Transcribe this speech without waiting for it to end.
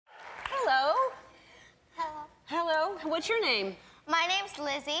What's your name? My name's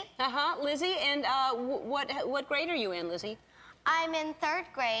Lizzie. Lizzie, and what grade are you in, Lizzie? I'm in 3rd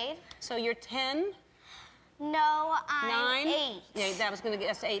grade. So you're 10? No, I'm 9? 8. Yeah, that was going to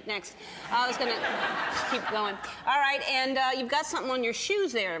guess 8 next. I was going to keep going. All right, and you've got something on your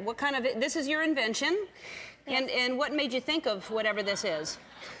shoes there. What kind of, this is your invention? Yes. And what made you think of whatever this is?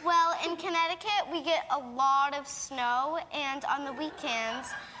 Well, in Connecticut, we get a lot of snow, and on the weekends,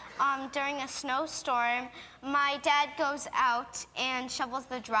 during a snowstorm, my dad goes out and shovels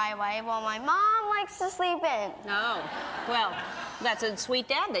the driveway while my mom likes to sleep in. Oh, well, that's a sweet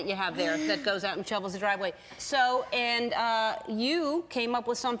dad that you have there that goes out and shovels the driveway. So, and you came up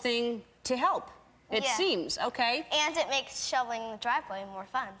with something to help, it seems, okay? And it makes shoveling the driveway more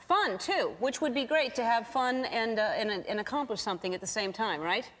fun. Fun, too, which would be great to have fun and accomplish something at the same time,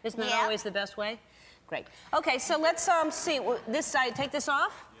 right? Isn't that always the best way? Great. Okay, so let's see. This side, take this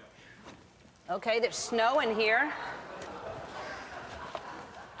off. Okay, there's snow in here.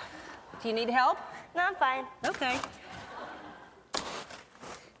 Do you need help? No, I'm fine. Okay.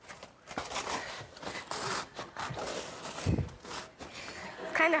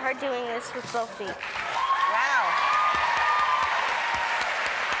 It's kind of hard doing this with both feet. Wow.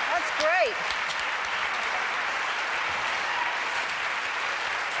 That's great.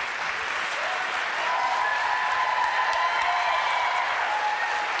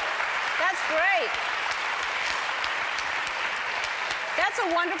 That's great. That's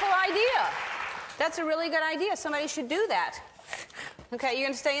a wonderful idea. That's a really good idea. Somebody should do that. Okay, you're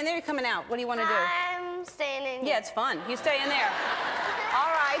going to stay in there or you're coming out? What do you want to do? I'm staying in here. Yeah, it's fun. You stay in there.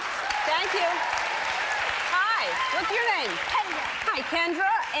 All right. Thank you. Hi. What's your name? Kendra. Hi,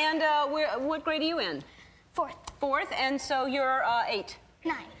 Kendra. And what grade are you in? 4th. 4th, and so you're 8.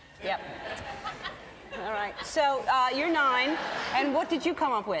 9. Yep. All right. So you're 9, and what did you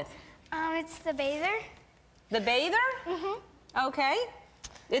come up with? It's the bather. The bather? Mm-hmm. Okay.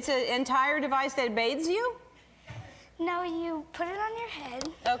 It's an entire device that bathes you? No, you put it on your head.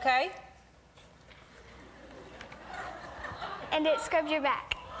 Okay. And it scrubs your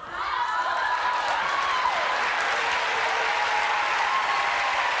back.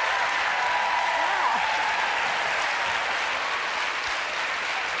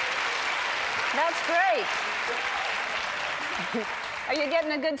 That's great. Are you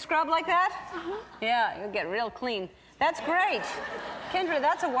getting a good scrub like that? Yeah, you'll get real clean. That's great. Kendra,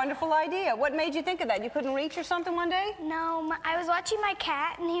 that's a wonderful idea. What made you think of that? You couldn't reach or something one day? No, I was watching my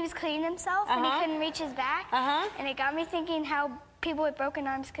cat, and he was cleaning himself, and he couldn't reach his back. And it got me thinking how people with broken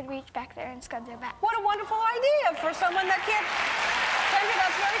arms could reach back there and scrub their back. What a wonderful idea for someone that can't... Kendra,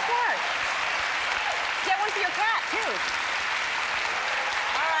 that's very smart. Get one for your cat, too.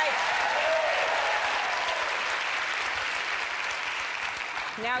 All right.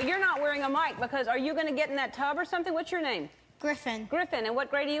 Now, you're not wearing a mic because are you going to get in that tub or something? What's your name? Griffin. Griffin, and what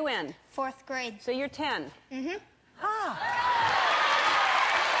grade are you in? 4th grade. So you're 10. 8, 9, 10.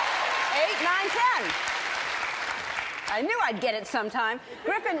 I knew I'd get it sometime.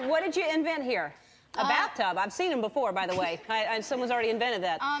 Griffin, what did you invent here? A bathtub. I've seen them before, by the way. Someone's already invented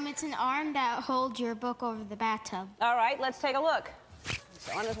that. It's an arm that holds your book over the bathtub. All right, let's take a look. It's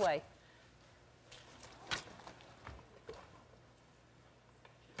on its way.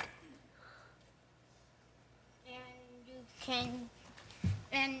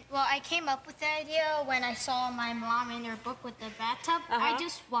 Well, I came up with the idea when I saw my mom in her book with the bathtub. I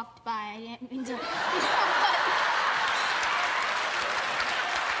just walked by. I didn't mean to.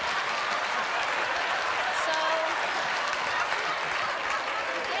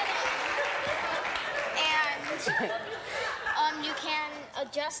 You can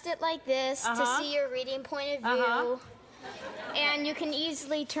adjust it like this to see your reading point of view. And you can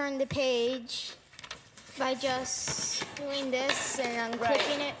easily turn the page by just doing this and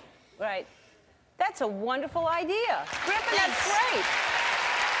unclicking it. Right. That's a wonderful idea. Griffin, that's great.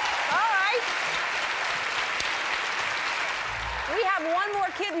 All right. We have one more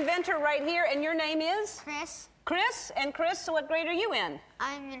kid inventor right here, and your name is? Chris. Chris? And Chris, so what grade are you in?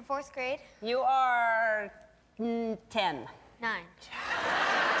 I'm in 4th grade. You are 10. 9.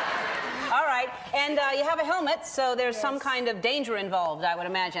 All right, and you have a helmet, so there's some kind of danger involved, I would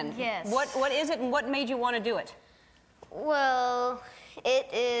imagine. Yes. What is it, and what made you want to do it? Well,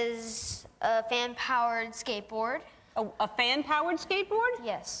 it is a fan-powered skateboard. A fan-powered skateboard?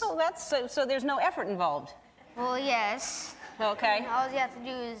 Yes. Oh, that's so there's no effort involved. Well, yes. Okay. All you have to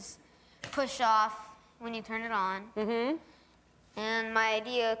do is push off when you turn it on. And my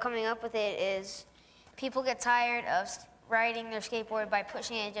idea coming up with it is people get tired of riding their skateboard by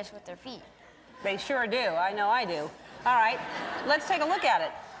pushing it just with their feet. They sure do. I know I do. All right, let's take a look at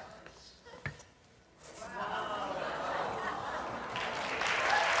it.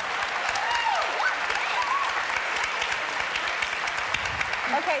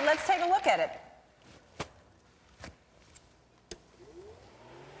 Okay, let's take a look at it.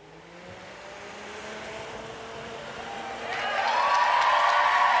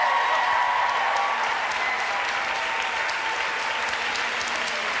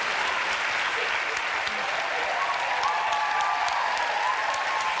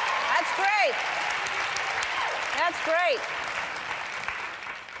 That's great. That's great.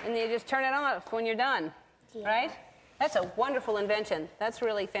 And you just turn it off when you're done, right? That's a wonderful invention. That's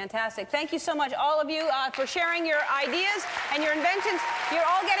really fantastic. Thank you so much, all of you, for sharing your ideas and your inventions. You're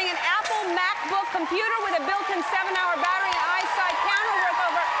all getting an Apple MacBook computer with a built-in 7-hour battery.